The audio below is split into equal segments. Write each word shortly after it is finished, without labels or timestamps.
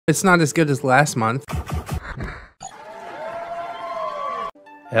It's not as good as last month.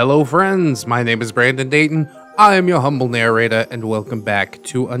 Hello friends, my name is Brandon Dayton. I am your humble narrator and welcome back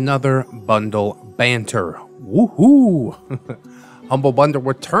to another Bundle Banter. Woohoo! Humble Bundle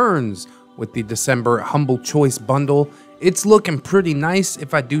returns with the December Humble Choice Bundle. It's looking pretty nice,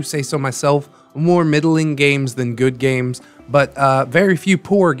 if I do say so myself. More middling games than good games, but very few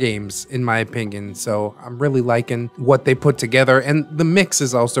poor games in my opinion. So I'm really liking what they put together, and the mix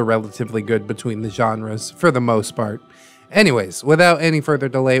is also relatively good between the genres for the most part. Anyways, without any further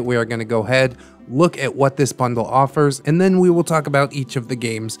delay, we are going to go ahead, look at what this bundle offers, and then we will talk about each of the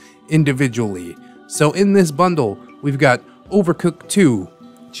games individually. So in this bundle, we've got Overcooked 2,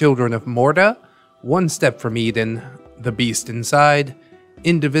 Children of Morta, One Step from Eden, The Beast Inside,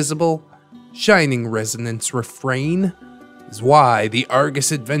 Indivisible, Shining Resonance Refrain, Zwei the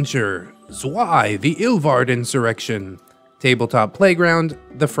Argus Adventure, Zwei the Ilvard Insurrection, Tabletop Playground,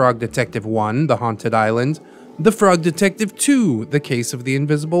 The Frog Detective 1, The Haunted Island, The Frog Detective 2, The Case of the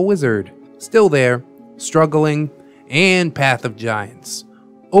Invisible Wizard, Still There, Struggling, and Path of Giants.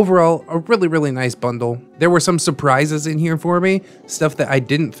 Overall, a really nice bundle. There were some surprises in here for me, stuff that I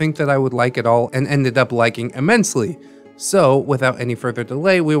didn't think that I would like at all and ended up liking immensely. So, without any further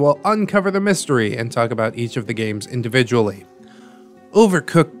delay, we will uncover the mystery and talk about each of the games individually.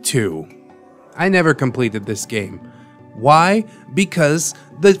 Overcooked 2. I never completed this game. Why? Because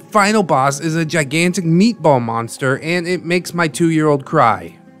the final boss is a gigantic meatball monster and it makes my 2-year-old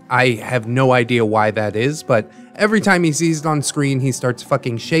cry. I have no idea why that is, but every time he sees it on screen, he starts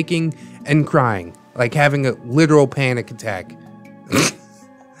fucking shaking and crying, like having a literal panic attack.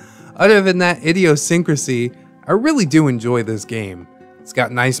 Other than that idiosyncrasy, I really do enjoy this game. It's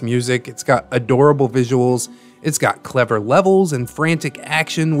got nice music, it's got adorable visuals, it's got clever levels and frantic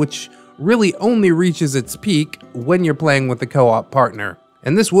action, which really only reaches its peak when you're playing with a co-op partner.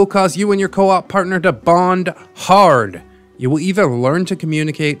 And this will cause you and your co-op partner to bond hard. You will either learn to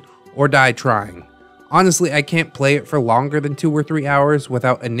communicate or die trying. Honestly, I can't play it for longer than 2 or 3 hours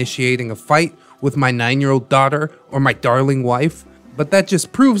without initiating a fight with my 9-year-old daughter or my darling wife, but that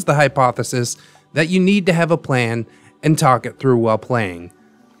just proves the hypothesis that you need to have a plan and talk it through while playing.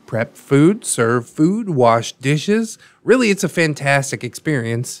 Prep food, serve food, wash dishes. Really, it's a fantastic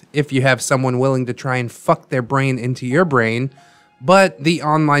experience if you have someone willing to try and fuck their brain into your brain, but the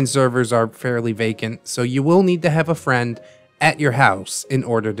online servers are fairly vacant, so you will need to have a friend at your house in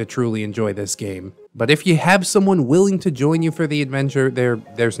order to truly enjoy this game. But if you have someone willing to join you for the adventure,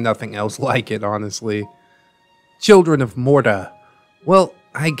 there's nothing else like it, honestly. Children of Morta. Well,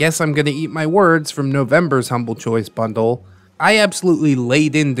 I guess I'm gonna eat my words from November's Humble Choice Bundle. I absolutely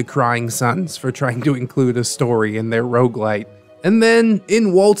laid into Crying Sons for trying to include a story in their roguelite. And then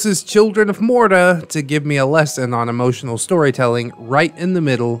in Waltz's Children of Morta to give me a lesson on emotional storytelling right in the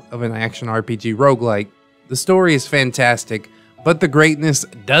middle of an action RPG roguelite. The story is fantastic, but the greatness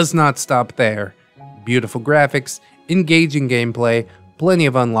does not stop there. Beautiful graphics, engaging gameplay, plenty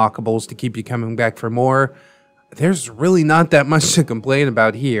of unlockables to keep you coming back for more. There's really not that much to complain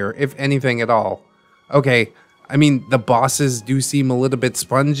about here, if anything at all. Okay, I mean, the bosses do seem a little bit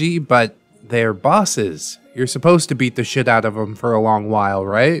spongy, but they're bosses. You're supposed to beat the shit out of them for a long while,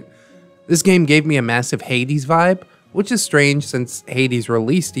 right? This game gave me a massive Hades vibe, which is strange since Hades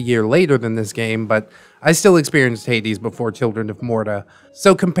released a year later than this game, but I still experienced Hades before Children of Morta.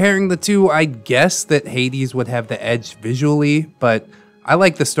 So comparing the two, I'd guess that Hades would have the edge visually, but I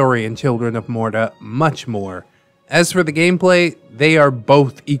like the story in Children of Morta much more. As for the gameplay, they are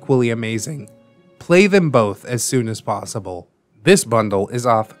both equally amazing. Play them both as soon as possible. This bundle is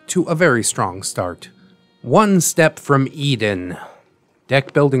off to a very strong start. One Step from Eden.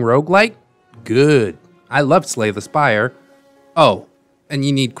 Deck building roguelite? Good. I love Slay the Spire. Oh, and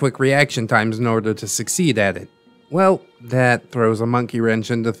you need quick reaction times in order to succeed at it. Well, that throws a monkey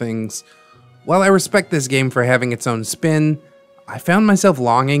wrench into things. While I respect this game for having its own spin, I found myself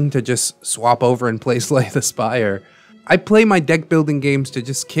longing to just swap over and play Slay the Spire. I play my deck building games to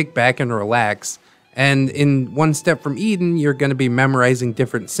just kick back and relax, and in One Step from Eden, you're going to be memorizing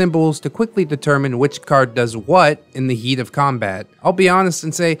different symbols to quickly determine which card does what in the heat of combat. I'll be honest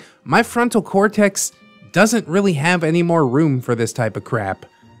and say, my frontal cortex doesn't really have any more room for this type of crap.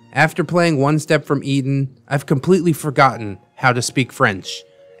 After playing One Step from Eden, I've completely forgotten how to speak French.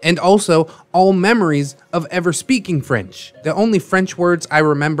 And also, all memories of ever speaking French. The only French words I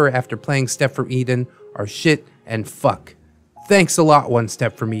remember after playing Step from Eden are shit and fuck. Thanks a lot, One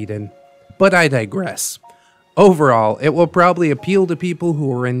Step from Eden. But I digress. Overall, it will probably appeal to people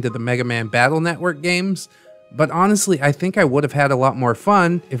who are into the Mega Man Battle Network games, but honestly, I think I would have had a lot more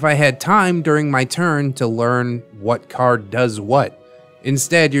fun if I had time during my turn to learn what card does what.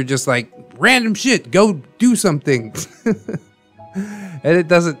 Instead, you're just like, random shit, go do something. And it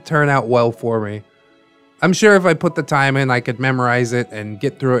doesn't turn out well for me. I'm sure if I put the time in, I could memorize it and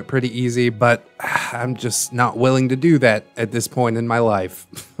get through it pretty easy, but I'm just not willing to do that at this point in my life.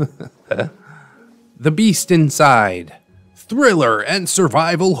 The Beast Inside. Thriller and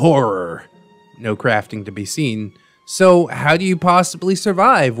survival horror. No crafting to be seen. So how do you possibly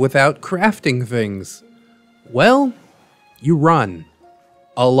survive without crafting things? Well, you run.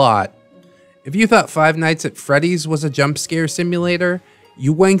 A lot. If you thought Five Nights at Freddy's was a jump scare simulator,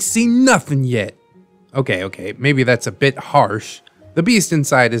 you ain't seen nothing yet. Okay, maybe that's a bit harsh. The Beast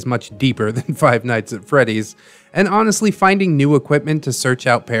Inside is much deeper than Five Nights at Freddy's, and honestly finding new equipment to search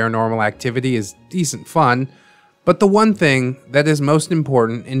out paranormal activity is decent fun, but the one thing that is most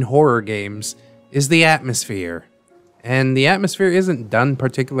important in horror games is the atmosphere. And the atmosphere isn't done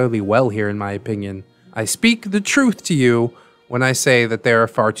particularly well here in my opinion. I speak the truth to you when I say that there are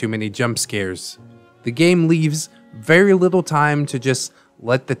far too many jump scares. The game leaves very little time to just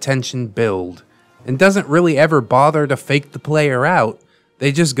let the tension build, and doesn't really ever bother to fake the player out.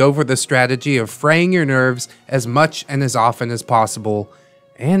 They just go for the strategy of fraying your nerves as much and as often as possible,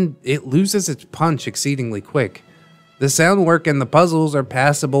 and it loses its punch exceedingly quick. The sound work and the puzzles are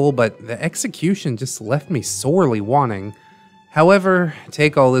passable, but the execution just left me sorely wanting. However,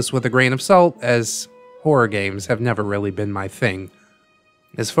 take all this with a grain of salt, as horror games have never really been my thing.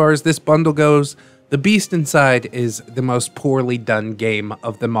 As far as this bundle goes, The Beast Inside is the most poorly done game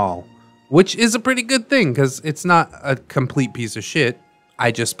of them all. Which is a pretty good thing, because it's not a complete piece of shit.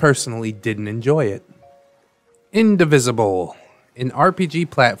 I just personally didn't enjoy it. Indivisible, an RPG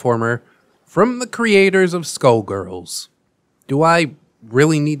platformer from the creators of Skullgirls. Do I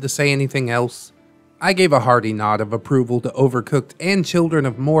really need to say anything else? I gave a hearty nod of approval to Overcooked and Children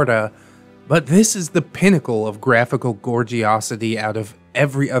of Morta, but this is the pinnacle of graphical gorgeosity out of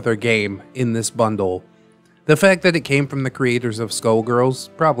every other game in this bundle. The fact that it came from the creators of Skullgirls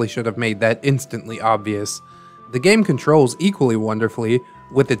probably should have made that instantly obvious. The game controls equally wonderfully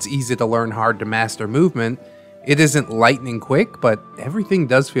with its easy to learn, hard to master movement. It isn't lightning quick, but everything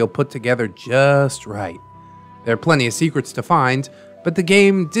does feel put together just right. There are plenty of secrets to find, but the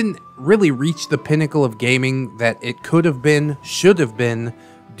game didn't really reach the pinnacle of gaming that it could have been, should have been,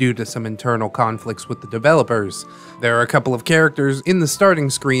 due to some internal conflicts with the developers. There are a couple of characters in the starting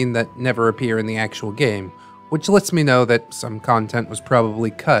screen that never appear in the actual game, which lets me know that some content was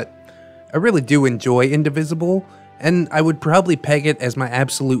probably cut. I really do enjoy Indivisible, and I would probably peg it as my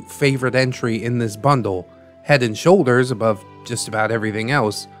absolute favorite entry in this bundle, head and shoulders above just about everything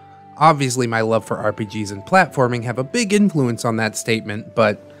else. Obviously my love for RPGs and platforming have a big influence on that statement,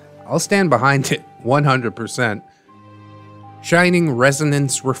 but I'll stand behind it 100%. Shining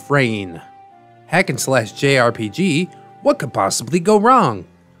Resonance Refrain. Hack and slash JRPG, what could possibly go wrong?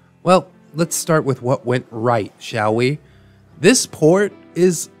 Well, let's start with what went right, shall we? This port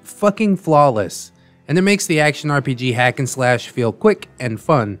is fucking flawless, and it makes the action RPG hack and slash feel quick and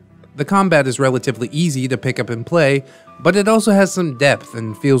fun. The combat is relatively easy to pick up and play, but it also has some depth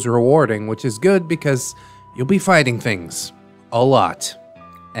and feels rewarding, which is good because you'll be fighting things. A lot.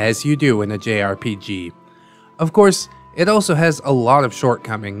 As you do in a JRPG. Of course, it also has a lot of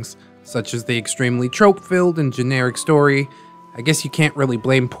shortcomings, such as the extremely trope-filled and generic story. I guess you can't really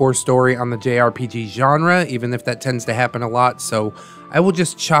blame poor story on the JRPG genre, even if that tends to happen a lot, so I will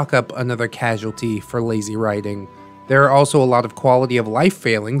just chalk up another casualty for lazy writing. There are also a lot of quality of life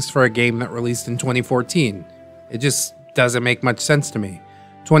failings for a game that released in 2014. It just doesn't make much sense to me.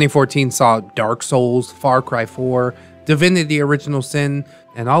 2014 saw Dark Souls, Far Cry 4, Divinity Original Sin,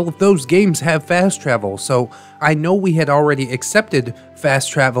 and all of those games have fast travel, so I know we had already accepted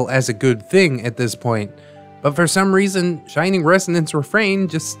fast travel as a good thing at this point. But for some reason, Shining Resonance Refrain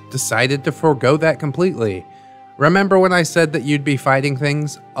just decided to forego that completely. Remember when I said that you'd be fighting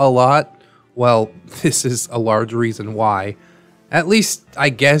things a lot? Well, this is a large reason why. At least, I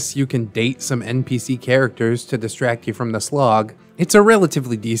guess you can date some NPC characters to distract you from the slog. It's a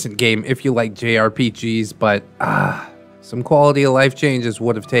relatively decent game if you like JRPGs, but some quality of life changes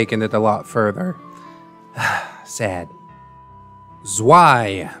would have taken it a lot further. Sad.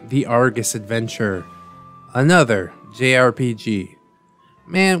 Zwei, the Argus Adventure. Another JRPG.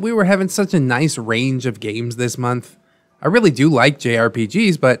 Man, we were having such a nice range of games this month. I really do like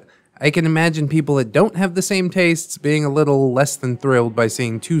JRPGs, but I can imagine people that don't have the same tastes being a little less than thrilled by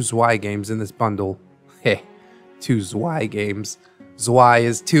seeing 2 Zwei games in this bundle. Heh, 2 Zwei games. Zwei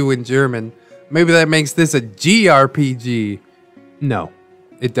is 2 in German. Maybe that makes this a GRPG. No,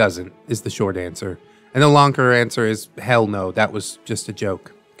 it doesn't, is the short answer. And the longer answer is hell no, that was just a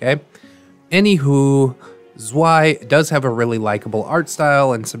joke, okay? Anywho, Zwei does have a really likable art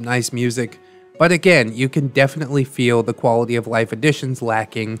style and some nice music, but again, you can definitely feel the quality of life additions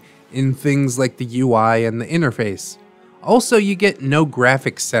lacking in things like the UI and the interface. Also, you get no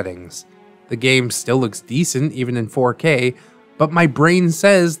graphics settings. The game still looks decent even in 4K, but my brain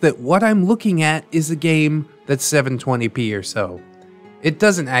says that what I'm looking at is a game that's 720p or so. It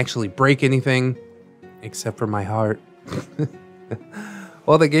doesn't actually break anything, except for my heart.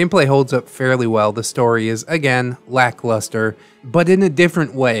 While the gameplay holds up fairly well, the story is, again, lackluster, but in a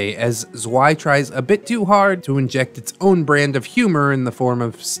different way, as Zwei tries a bit too hard to inject its own brand of humor in the form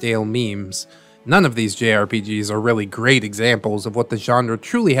of stale memes. None of these JRPGs are really great examples of what the genre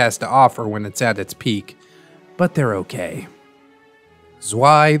truly has to offer when it's at its peak, but they're okay.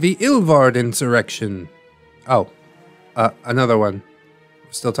 Zwei the Ilvard Insurrection. Oh, another one.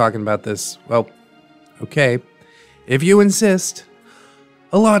 We're still talking about this. Well, okay, if you insist.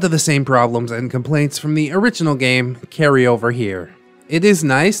 A lot of the same problems and complaints from the original game carry over here. It is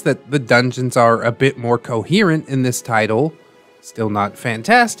nice that the dungeons are a bit more coherent in this title. Still not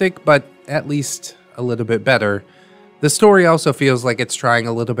fantastic, but at least a little bit better. The story also feels like it's trying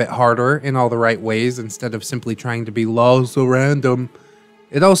a little bit harder in all the right ways instead of simply trying to be lol so random.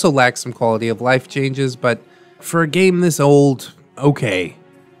 It also lacks some quality of life changes, but for a game this old, okay.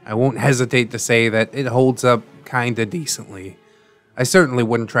 I won't hesitate to say that it holds up kinda decently. I certainly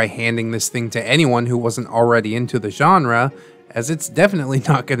wouldn't try handing this thing to anyone who wasn't already into the genre, as it's definitely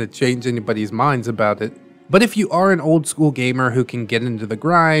not going to change anybody's minds about it. But if you are an old school gamer who can get into the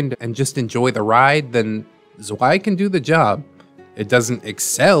grind and just enjoy the ride, then Zwei can do the job. It doesn't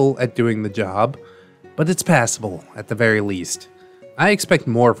excel at doing the job, but it's passable at the very least. I expect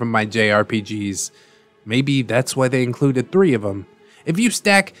more from my JRPGs. Maybe that's why they included 3 of them. If you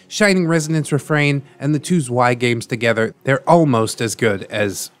stack Shining Resonance Refrain and the 2 Zwei games together, they're almost as good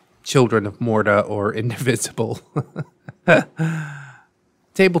as Children of Morta or Indivisible.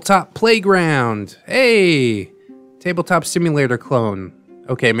 Tabletop Playground! Hey! Tabletop Simulator clone.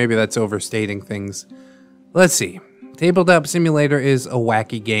 Okay, maybe that's overstating things. Let's see. Tabletop Simulator is a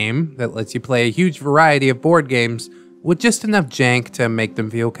wacky game that lets you play a huge variety of board games with just enough jank to make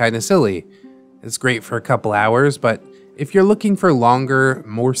them feel kinda silly. It's great for a couple hours, but if you're looking for longer,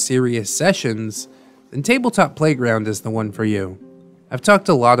 more serious sessions, then Tabletop Playground is the one for you. I've talked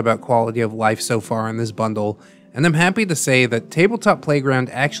a lot about quality of life so far in this bundle, and I'm happy to say that Tabletop Playground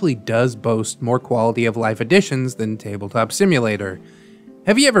actually does boast more quality of life additions than Tabletop Simulator.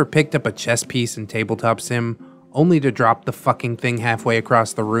 Have you ever picked up a chess piece in Tabletop Sim, only to drop the fucking thing halfway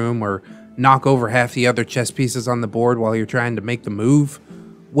across the room, or knock over half the other chess pieces on the board while you're trying to make the move?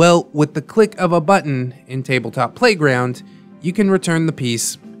 Well, with the click of a button in Tabletop Playground, you can return the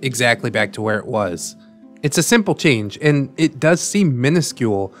piece exactly back to where it was. It's a simple change, and it does seem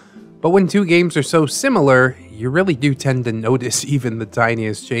minuscule, but when 2 games are so similar, you really do tend to notice even the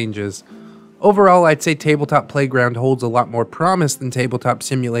tiniest changes. Overall, I'd say Tabletop Playground holds a lot more promise than Tabletop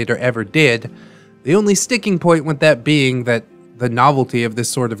Simulator ever did, the only sticking point with that being that the novelty of this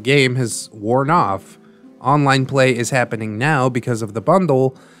sort of game has worn off. Online play is happening now because of the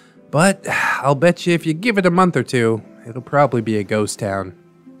bundle, but I'll bet you if you give it a month or 2, it'll probably be a ghost town.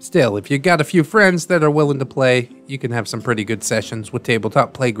 Still, if you got a few friends that are willing to play, you can have some pretty good sessions with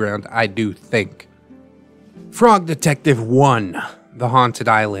Tabletop Playground, I do think. Frog Detective 1, The Haunted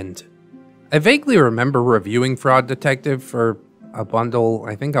Island. I vaguely remember reviewing Frog Detective for a bundle,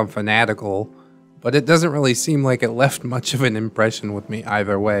 I think on Fanatical, but it doesn't really seem like it left much of an impression with me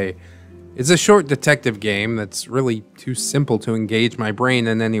either way. It's a short detective game that's really too simple to engage my brain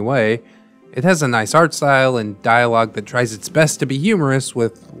in any way. It has a nice art style and dialogue that tries its best to be humorous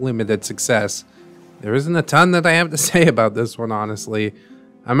with limited success. There isn't a ton that I have to say about this one, honestly.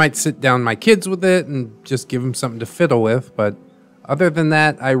 I might sit down my kids with it and just give them something to fiddle with, but other than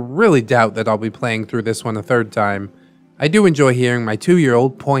that, I really doubt that I'll be playing through this one a 3rd time. I do enjoy hearing my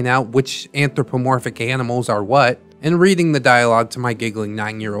 2-year-old point out which anthropomorphic animals are what, and reading the dialogue to my giggling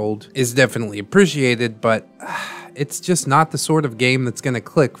 9-year-old is definitely appreciated, but it's just not the sort of game that's going to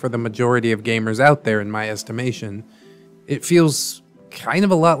click for the majority of gamers out there in my estimation. It feels kind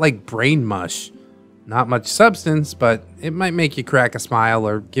of a lot like brain mush. Not much substance, but it might make you crack a smile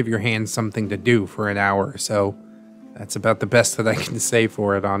or give your hands something to do for an hour or so. That's about the best that I can say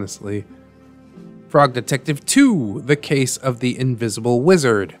for it, honestly. Frog Detective 2, The Case of the Invisible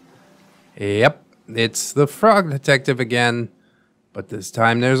Wizard. Yep, it's the Frog Detective again, but this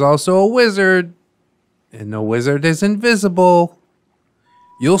time there's also a wizard, and the wizard is invisible.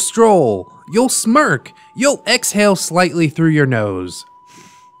 You'll stroll, you'll smirk, you'll exhale slightly through your nose.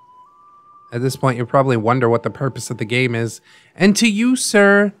 At this point, you'll probably wonder what the purpose of the game is, and to you,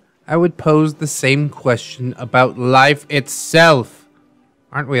 sir, I would pose the same question about life itself.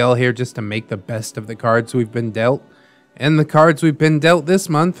 Aren't we all here just to make the best of the cards we've been dealt? And the cards we've been dealt this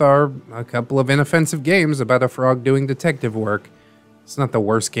month are a couple of inoffensive games about a frog doing detective work. It's not the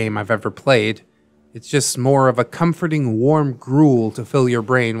worst game I've ever played. It's just more of a comforting, warm gruel to fill your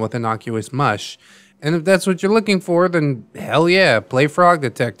brain with innocuous mush. And if that's what you're looking for, then hell yeah, play Frog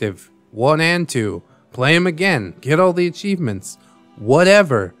Detective. 1 and 2. Play him again. Get all the achievements.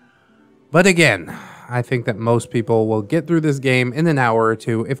 Whatever. But again, I think that most people will get through this game in an hour or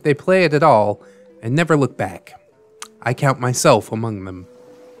two if they play it at all and never look back. I count myself among them.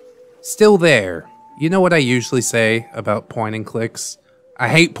 Still there. You know what I usually say about point and clicks? I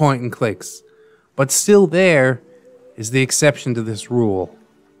hate point and clicks. But Still There is the exception to this rule.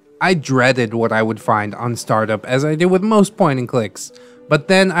 I dreaded what I would find on startup, as I do with most point and clicks, but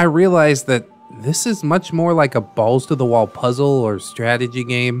then I realized that this is much more like a balls to the wall puzzle or strategy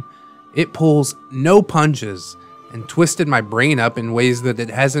game. It pulls no punches and twisted my brain up in ways that it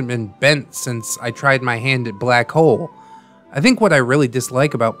hasn't been bent since I tried my hand at Black Hole. I think what I really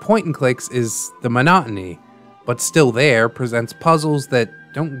dislike about point and clicks is the monotony, but Still There presents puzzles that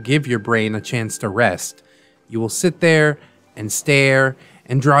don't give your brain a chance to rest. You will sit there and stare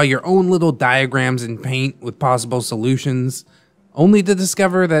and draw your own little diagrams in paint with possible solutions, only to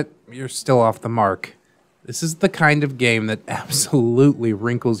discover that you're still off the mark. This is the kind of game that absolutely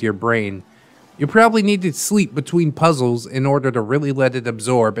wrinkles your brain. You probably need to sleep between puzzles in order to really let it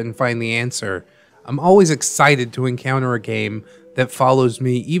absorb and find the answer. I'm always excited to encounter a game that follows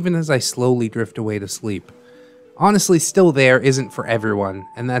me even as I slowly drift away to sleep. Honestly, Still There isn't for everyone,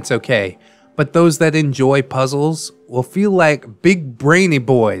 and that's okay. But those that enjoy puzzles will feel like big brainy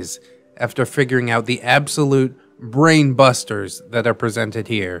boys after figuring out the absolute brain busters that are presented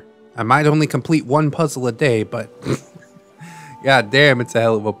here. I might only complete one puzzle a day, but god damn, it's a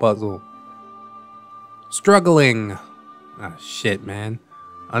hell of a puzzle. Struggling. Ah, shit, man.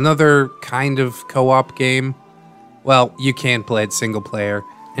 Another kind of co-op game. Well, you can play it single player,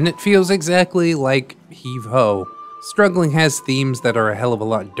 and it feels exactly like Heave Ho. Struggling has themes that are a hell of a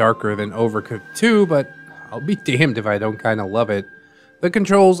lot darker than Overcooked 2, but I'll be damned if I don't kinda love it. The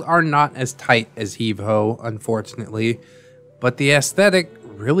controls are not as tight as Heave Ho, unfortunately, but the aesthetic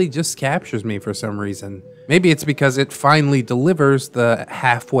really just captures me for some reason. Maybe it's because it finally delivers the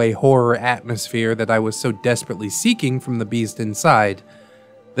halfway horror atmosphere that I was so desperately seeking from the beast inside.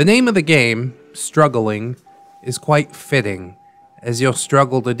 The name of the game, Struggling, is quite fitting, as you'll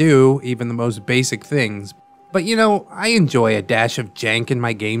struggle to do even the most basic things. But you know, I enjoy a dash of jank in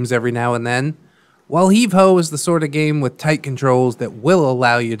my games every now and then. While Heave Ho is the sort of game with tight controls that will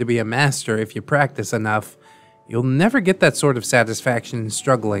allow you to be a master if you practice enough, you'll never get that sort of satisfaction in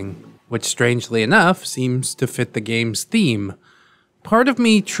Struggling, which strangely enough seems to fit the game's theme. Part of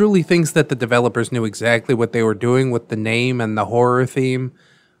me truly thinks that the developers knew exactly what they were doing with the name and the horror theme.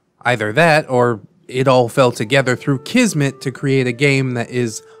 Either that, or it all fell together through kismet to create a game that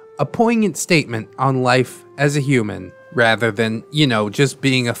is a poignant statement on life as a human, rather than, you know, just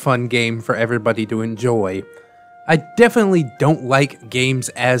being a fun game for everybody to enjoy. I definitely don't like games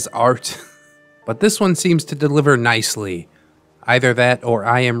as art, but this one seems to deliver nicely. Either that, or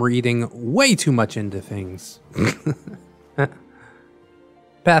I am reading way too much into things.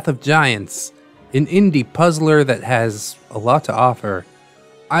 Path of Giants, an indie puzzler that has a lot to offer.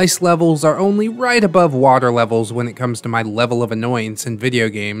 Ice levels are only right above water levels when it comes to my level of annoyance in video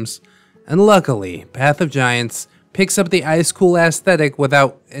games, and luckily, Path of Giants picks up the ice cool aesthetic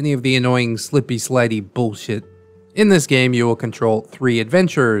without any of the annoying slippy slidey bullshit. In this game, you will control 3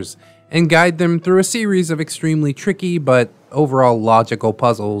 adventurers and guide them through a series of extremely tricky but overall logical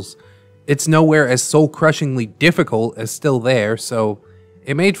puzzles. It's nowhere as soul-crushingly difficult as Still There, so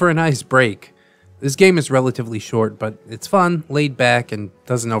it made for a nice break. This game is relatively short, but it's fun, laid back, and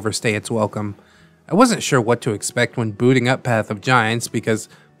doesn't overstay its welcome. I wasn't sure what to expect when booting up Path of Giants because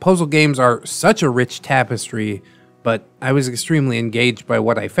puzzle games are such a rich tapestry, but I was extremely engaged by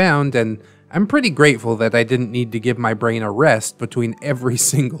what I found, and I'm pretty grateful that I didn't need to give my brain a rest between every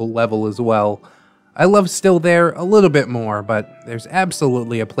single level as well. I love Still There a little bit more, but there's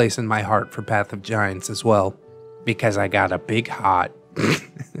absolutely a place in my heart for Path of Giants as well. Because I got a big heart.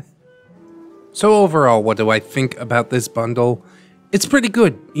 So overall, what do I think about this bundle? It's pretty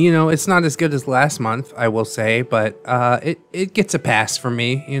good. You know, it's not as good as last month, I will say, but it gets a pass for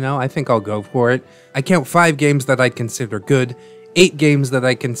me. You know, I think I'll go for it. I count 5 games that I'd consider good, 8 games that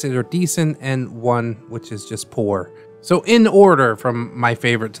I consider decent, and 1 which is just poor. So in order from my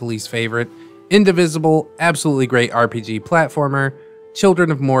favorite to least favorite: Indivisible, absolutely great RPG platformer;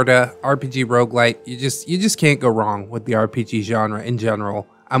 Children of Morta, RPG roguelite. You just can't go wrong with the RPG genre in general.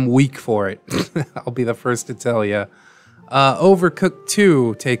 I'm weak for it. I'll be the first to tell you. Overcooked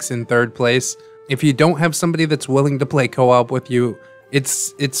 2 takes in 3rd place. If you don't have somebody that's willing to play co-op with you,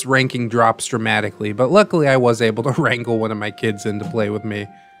 its ranking drops dramatically, but luckily I was able to wrangle one of my kids in to play with me.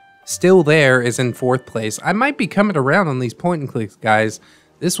 Still There is in 4th place. I might be coming around on these point and clicks, guys.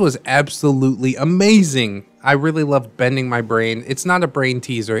 This was absolutely amazing. I really loved bending my brain. It's not a brain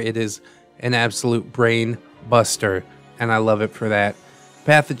teaser, it is an absolute brain buster, and I love it for that.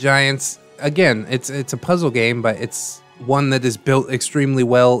 Path of Giants, again, it's a puzzle game, but it's one that is built extremely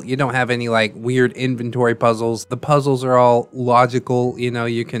well. You don't have any like weird inventory puzzles. The puzzles are all logical, you know,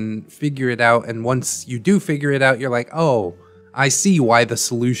 you can figure it out, and once you do figure it out, you're like, oh, I see why the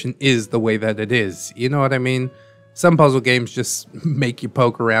solution is the way that it is. You know what I mean? Some puzzle games just make you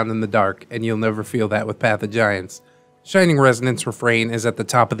poke around in the dark, and you'll never feel that with Path of Giants. Shining Resonance Refrain is at the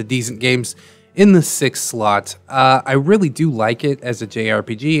top of the decent games in the 6th slot. I really do like it as a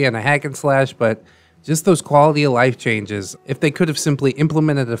JRPG and a hack and slash, but just those quality of life changes. If they could have simply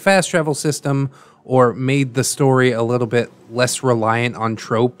implemented a fast travel system or made the story a little bit less reliant on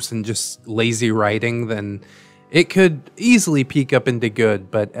tropes and just lazy writing, then it could easily peak up into good,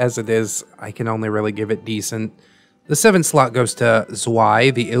 but as it is, I can only really give it decent. The 7th slot goes to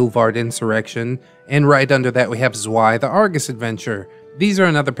Zwei, the Ilvard Insurrection, and right under that we have Zwei, the Argus Adventure. These are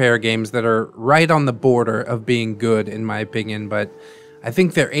another pair of games that are right on the border of being good, in my opinion, but I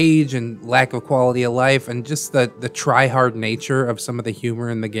think their age and lack of quality of life and just the try-hard nature of some of the humor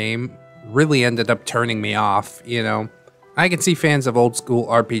in the game really ended up turning me off, you know. I can see fans of old-school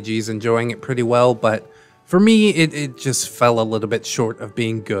RPGs enjoying it pretty well, but for me, it just fell a little bit short of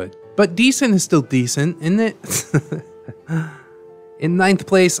being good. But decent is still decent, isn't it? In 9th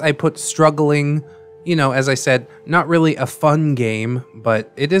place, I put Struggling. You know, as I said, not really a fun game,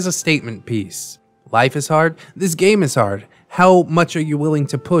 but it is a statement piece. Life is hard. This game is hard. How much are you willing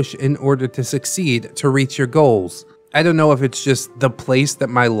to push in order to succeed, to reach your goals? I don't know if it's just the place that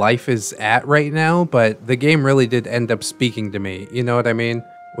my life is at right now, but the game really did end up speaking to me, you know what I mean?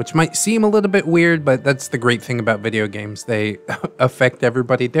 Which might seem a little bit weird, but that's the great thing about video games. They affect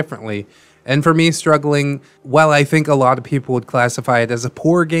everybody differently. And for me, Struggling, while I think a lot of people would classify it as a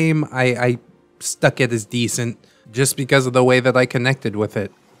poor game, I stuck it as decent just because of the way that I connected with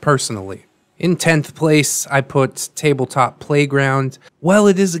it, personally. In 10th place, I put Tabletop Playground. While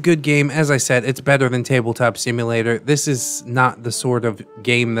it is a good game, as I said, it's better than Tabletop Simulator. This is not the sort of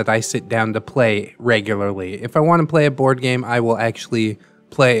game that I sit down to play regularly. If I want to play a board game, I will actually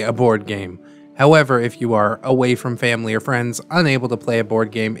play a board game. However, if you are away from family or friends, unable to play a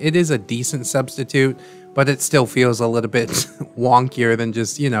board game, it is a decent substitute, but it still feels a little bit wonkier than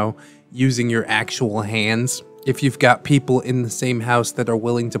just, you know, using your actual hands. If you've got people in the same house that are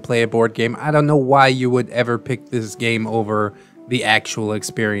willing to play a board game, I don't know why you would ever pick this game over the actual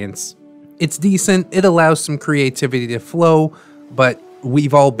experience. It's decent, it allows some creativity to flow, but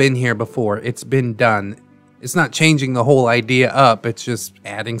we've all been here before. It's been done. It's not changing the whole idea up, it's just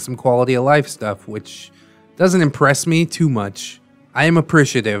adding some quality of life stuff, which doesn't impress me too much. I am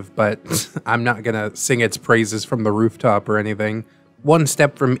appreciative, but I'm not gonna sing its praises from the rooftop or anything. One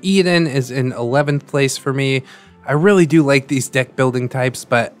Step from Eden is in 11th place for me. I really do like these deck building types,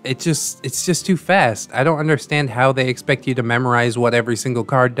 but it's just too fast. I don't understand how they expect you to memorize what every single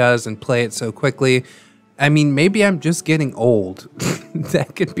card does and play it so quickly. I mean, maybe I'm just getting old.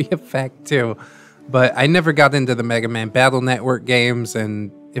 That could be a fact too. But I never got into the Mega Man Battle Network games,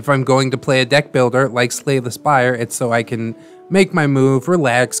 and if I'm going to play a deck builder like Slay the Spire, it's so I can make my move,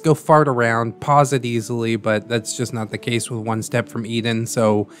 relax, go fart around, pause it easily, but that's just not the case with One Step from Eden,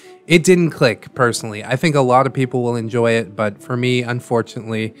 so it didn't click, personally. I think a lot of people will enjoy it, but for me,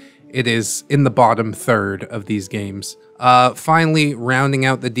 unfortunately, it is in the bottom third of these games. Finally, rounding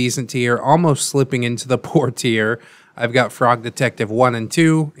out the decent tier, almost slipping into the poor tier, I've got Frog Detective 1 and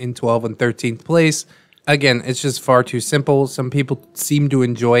 2 in 12th and 13th place. Again, it's just far too simple. Some people seem to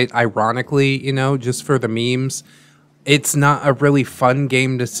enjoy it ironically, you know, just for the memes. It's not a really fun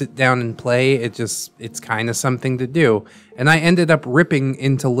game to sit down and play. It's kind of something to do. And I ended up ripping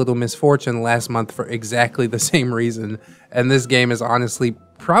into Little Misfortune last month for exactly the same reason. And this game is honestly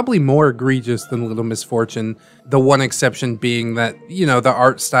probably more egregious than Little Misfortune. The one exception being that, you know, the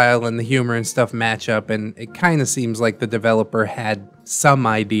art style and the humor and stuff match up. And it kind of seems like the developer had some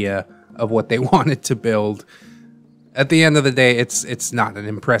idea of what they wanted to build. At the end of the day, it's not an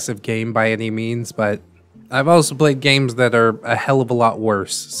impressive game by any means, but I've also played games that are a hell of a lot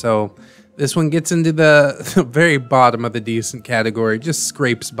worse, so this one gets into the very bottom of the decent category, just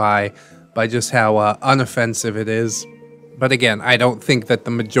scrapes by just how unoffensive it is. But again, I don't think that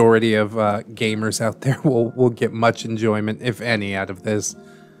the majority of gamers out there will get much enjoyment, if any, out of this.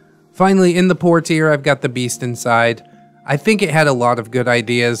 Finally, in the poor tier, I've got the Beast inside. I think it had a lot of good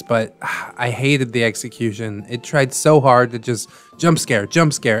ideas, but I hated the execution. It tried so hard to just jump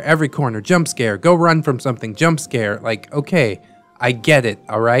scare, every corner, jump scare, go run from something, jump scare. Like, okay, I get it,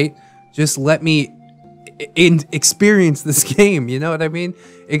 all right? Just let me experience this game, you know what I mean?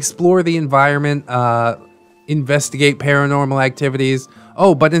 Explore the environment, investigate paranormal activities.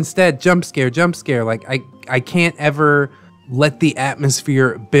 Oh, but instead, jump scare. Like, I can't ever let the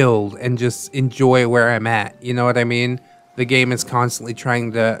atmosphere build and just enjoy where I'm at, you know what I mean? The game is constantly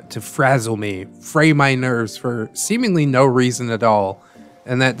trying to frazzle me, fray my nerves for seemingly no reason at all,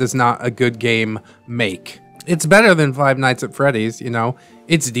 and that does not a good game make. It's better than Five Nights at Freddy's, you know?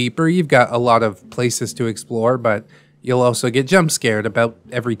 It's deeper, you've got a lot of places to explore, but you'll also get jump scared about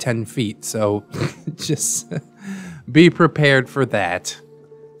every 10 feet, so just be prepared for that.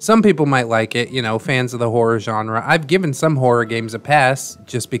 Some people might like it, you know, fans of the horror genre. I've given some horror games a pass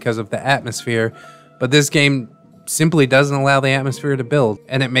just because of the atmosphere, but this game simply doesn't allow the atmosphere to build,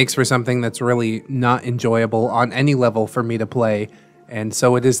 and it makes for something that's really not enjoyable on any level for me to play, and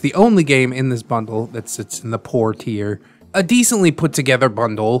so it is the only game in this bundle that sits in the poor tier. A decently put together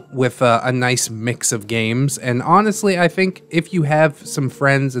bundle with a nice mix of games, and honestly I think if you have some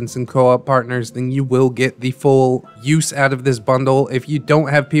friends and some co-op partners, then you will get the full use out of this bundle. If you don't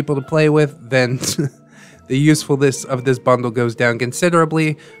have people to play with, then the usefulness of this bundle goes down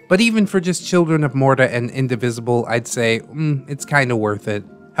considerably, but even for just Children of Morta and Indivisible, I'd say it's kind of worth it.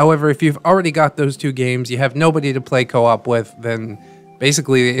 However, if you've already got those two games, you have nobody to play co-op with, then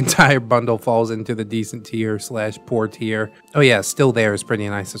basically the entire bundle falls into the decent tier / poor tier. Oh yeah, Still There is pretty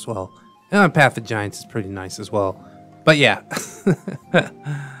nice as well. Path of Giants is pretty nice as well. But yeah,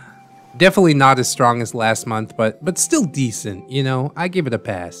 definitely not as strong as last month, but still decent, you know? I give it a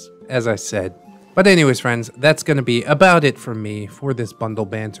pass, as I said. But anyways, friends, that's going to be about it from me for this bundle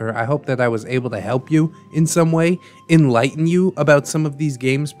banter. I hope that I was able to help you in some way, enlighten you about some of these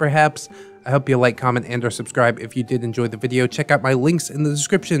games, perhaps. I hope you like, comment, and or subscribe if you did enjoy the video. Check out my links in the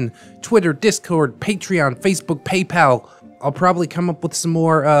description. Twitter, Discord, Patreon, Facebook, PayPal. I'll probably come up with some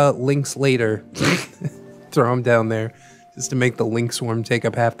more links later. Throw them down there just to make the link swarm take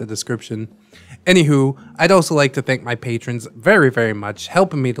up half the description. Anywho, I'd also like to thank my patrons very, very much,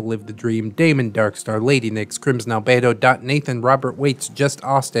 helping me to live the dream. Damon Darkstar, Lady Nix, Crimson Albedo, Dot Nathan, Robert Waits, Just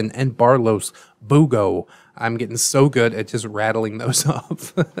Austin, and Barlos Bugo. I'm getting so good at just rattling those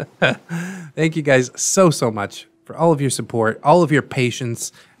off. Thank you guys so much for all of your support, all of your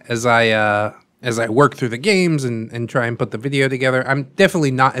patience as I work through the games and try and put the video together. I'm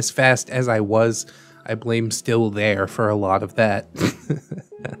definitely not as fast as I was. I blame Still There for a lot of that.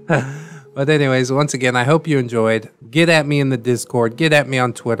 But anyways, once again, I hope you enjoyed. Get at me in the Discord. Get at me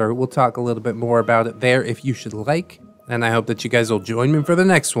on Twitter. We'll talk a little bit more about it there if you should like. And I hope that you guys will join me for the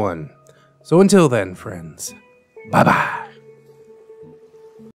next one. So until then, friends, bye-bye.